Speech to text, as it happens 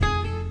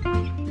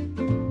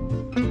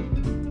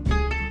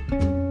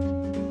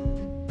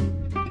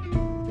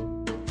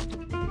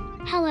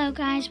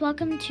guys,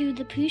 welcome to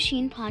the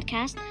Pusheen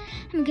podcast.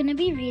 I'm going to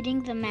be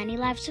reading The Many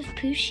Lives of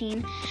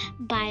Pusheen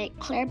by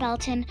Claire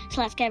Belton,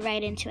 so let's get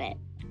right into it.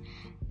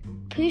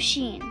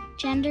 Pusheen,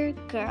 gender,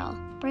 girl,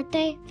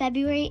 birthday,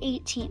 February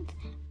 18th,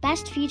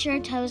 best feature,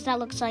 toes that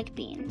looks like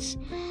beans.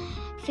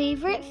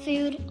 Favorite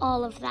food,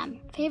 all of them.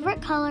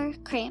 Favorite color,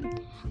 cream.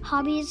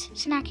 Hobbies,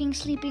 snacking,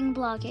 sleeping,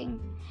 blogging.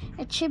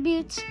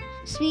 Attributes,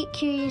 sweet,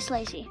 curious,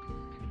 lazy.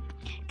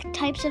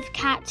 Types of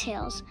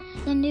cattails: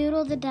 the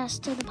noodle, the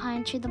duster, the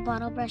pine tree, the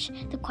bottle brush,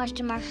 the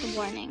question mark, the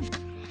warning.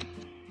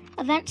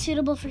 Events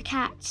suitable for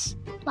cats: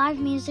 live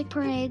music,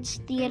 parades,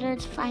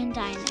 theaters, fine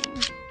dining.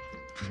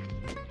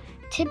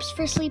 Tips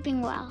for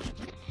sleeping well: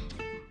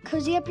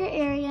 cozy up your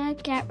area,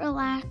 get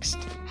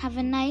relaxed, have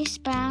a nice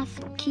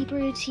bath, keep a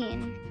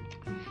routine.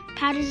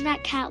 Patterns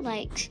that cat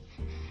likes: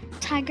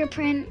 tiger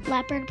print,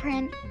 leopard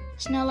print,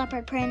 snow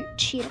leopard print,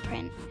 cheetah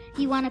print.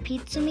 You want a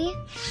pizza me?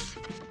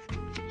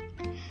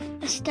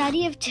 A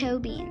study of toe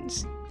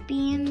beans: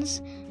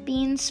 beans,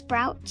 bean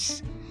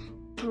sprouts,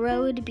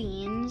 broad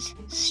beans,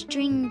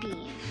 string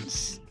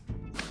beans.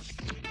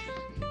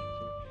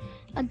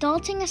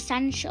 Adulting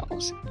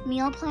essentials: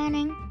 meal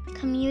planning,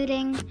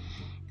 commuting,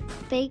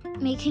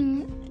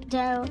 making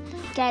dough,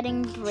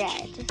 getting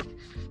bread.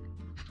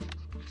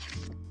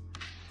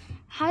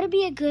 How to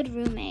be a good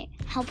roommate: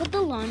 help with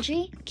the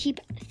laundry,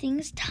 keep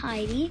things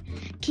tidy,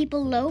 keep a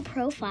low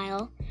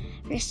profile,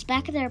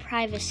 respect their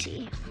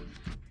privacy.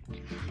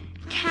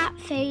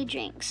 Cafe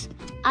drinks: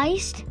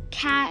 iced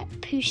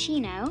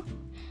cappuccino,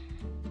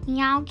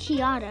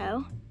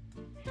 macchiato,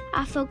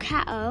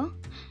 affogato,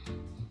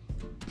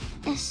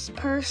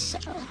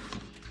 espresso.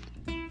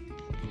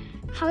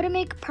 How to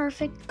make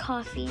perfect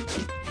coffee: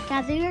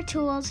 gather your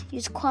tools,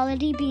 use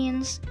quality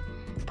beans,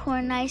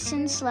 pour nice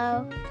and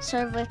slow,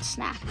 serve with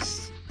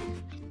snacks.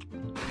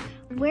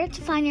 Where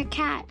to find your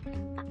cat: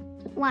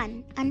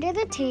 1. Under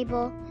the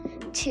table.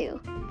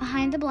 2.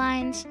 Behind the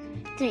blinds.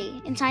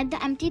 3. Inside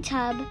the empty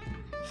tub.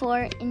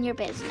 4. In your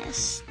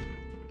business.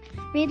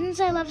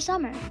 Reasons I love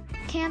summer: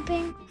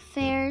 camping,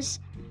 fairs,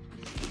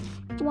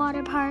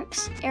 water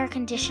parks, air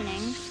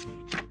conditioning.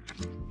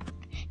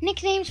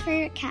 Nicknames for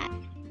your cat: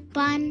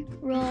 bun,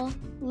 roll,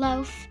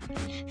 loaf,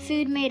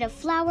 food made of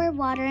flour,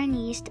 water, and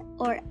yeast,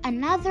 or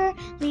another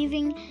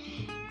leavening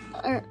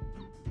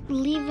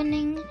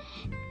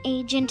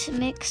agent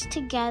mixed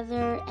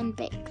together and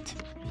baked.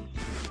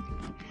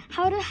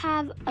 How to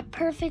have a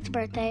perfect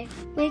birthday: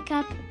 wake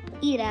up,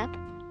 eat up,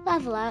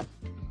 level up,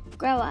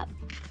 grow up.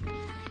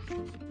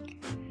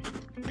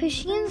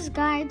 Pusheen's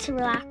Guide to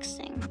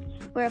Relaxing: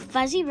 wear a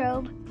fuzzy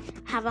robe,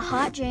 have a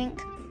hot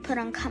drink, put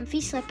on comfy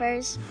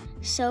slippers,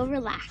 so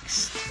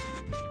relaxed.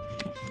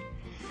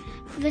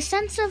 The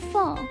sense of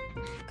fall: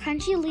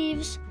 crunchy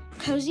leaves,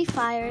 cozy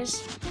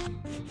fires,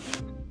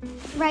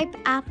 ripe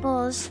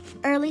apples,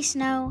 early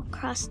snow,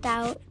 crossed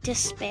out,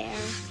 despair.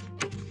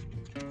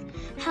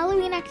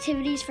 Halloween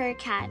activities for a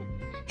cat: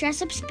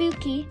 dress up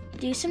spooky,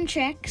 do some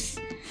tricks,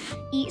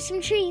 eat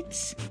some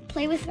treats,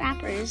 play with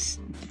wrappers.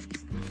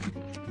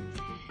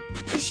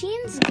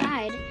 Pusheen's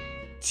Guide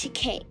to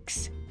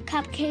Cakes: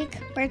 cupcake,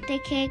 birthday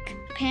cake,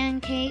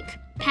 pancake,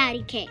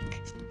 patty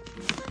cake.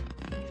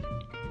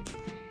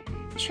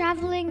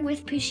 Traveling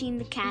with Pusheen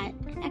the cat: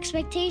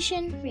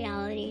 expectation,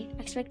 reality,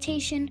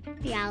 expectation,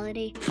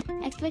 reality,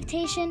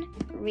 expectation,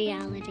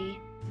 reality.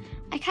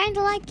 I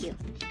kinda like you.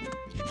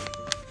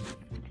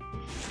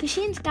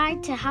 Pusheen's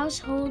Guide to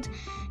Household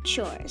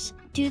Chores: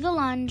 do the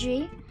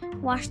laundry,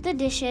 wash the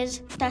dishes,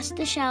 dust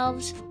the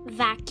shelves,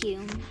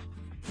 vacuum.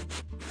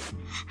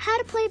 How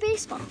to play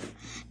baseball: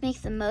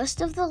 make the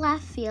most of the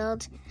left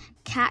field,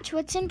 catch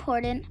what's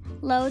important,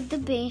 load the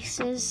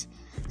bases,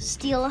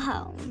 steal a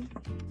home.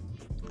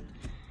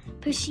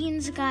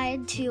 Pusheen's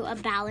Guide to a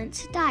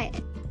Balanced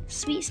Diet: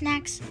 sweet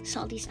snacks,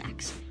 salty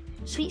snacks,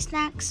 sweet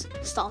snacks,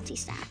 salty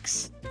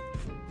snacks.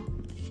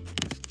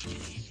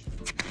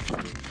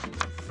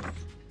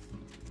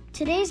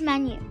 Today's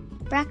menu: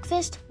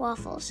 breakfast,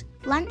 waffles,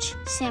 lunch,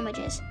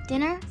 sandwiches,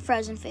 dinner,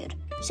 frozen food.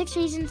 6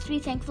 reasons to be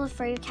thankful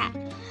for your cat: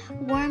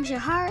 warms your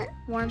heart,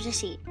 warms your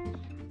seat.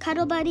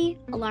 Cuddle buddy,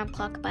 alarm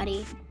clock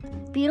buddy.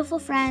 Beautiful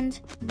friend,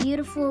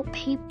 beautiful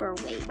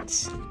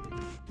paperweights.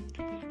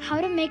 How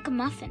to make a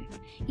muffin: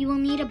 you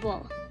will need a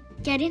bowl.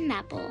 Get in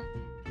that bowl.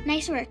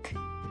 Nice work.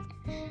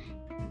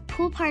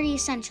 Pool party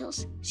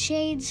essentials: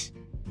 shades,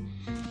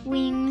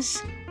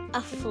 wings, a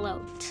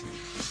float.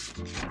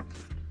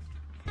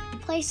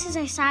 Places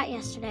I sat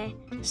yesterday: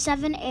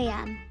 7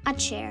 a.m., a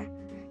chair.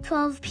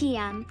 12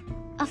 p.m.,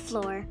 a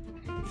floor.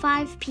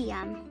 5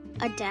 p.m.,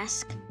 a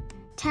desk.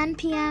 10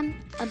 p.m.,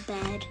 a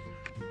bed.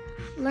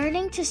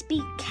 Learning to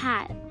speak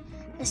cat: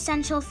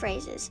 essential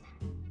phrases: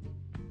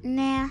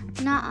 nah,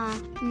 nuh-uh,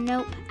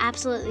 nope,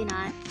 absolutely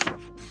not.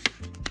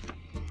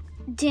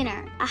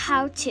 Dinner: a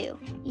how-to: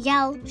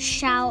 yell,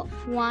 shout,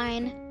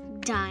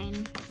 whine,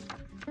 dine.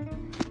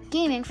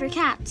 Gaming for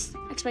cats: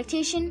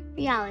 expectation,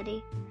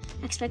 reality,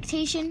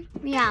 expectation,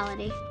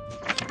 reality,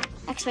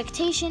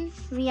 expectation,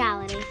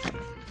 reality.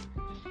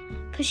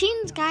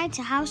 Pusheen's Guide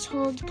to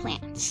Household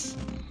Plants: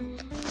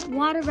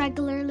 Water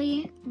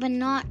regularly, but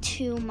not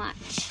too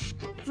much.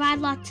 Provide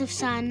lots of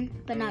sun,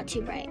 but not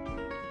too bright.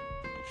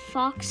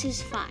 Fox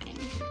is fine.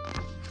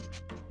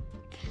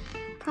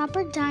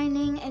 Proper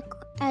dining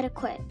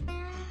etiquette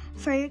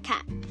for your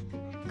cat.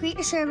 Greet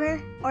your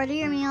server, order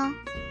your meal,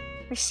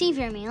 receive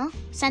your meal,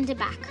 send it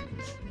back.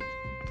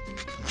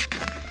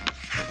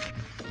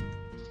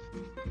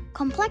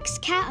 Complex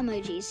cat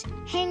emojis.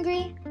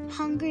 Hangry,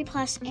 hungry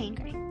plus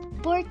angry.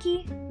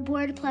 Borky,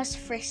 bored plus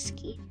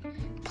frisky.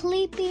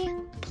 Pleepy,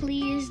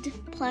 pleased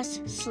plus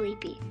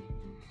sleepy.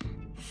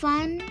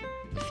 Fun,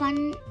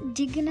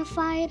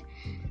 dignified,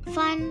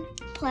 fun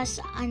plus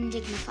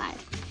undignified.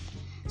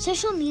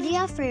 Social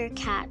media for your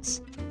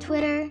cats.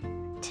 Twitter,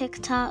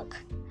 TikTok,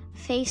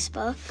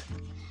 Facebook,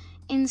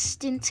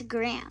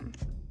 Instagram,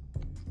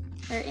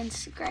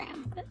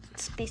 but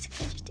it's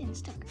basically just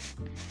Instagram.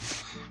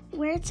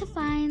 Where to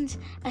find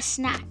a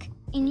snack.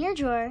 In your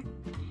drawer,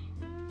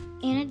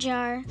 in a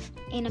jar,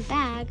 in a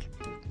bag,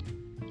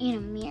 in a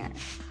mirror.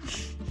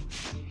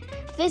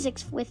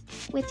 Physics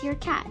with your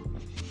cat.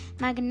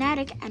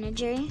 Magnetic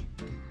energy,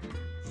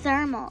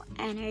 thermal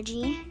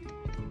energy,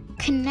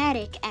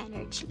 kinetic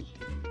energy.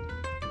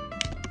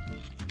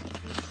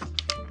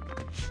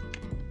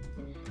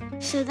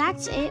 So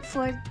that's it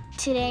for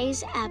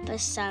today's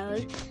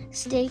episode.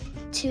 Stay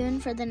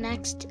tuned for the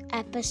next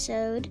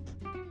episode,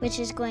 which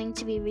is going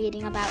to be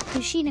reading about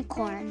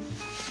Pushinicorn.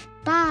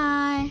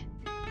 Bye!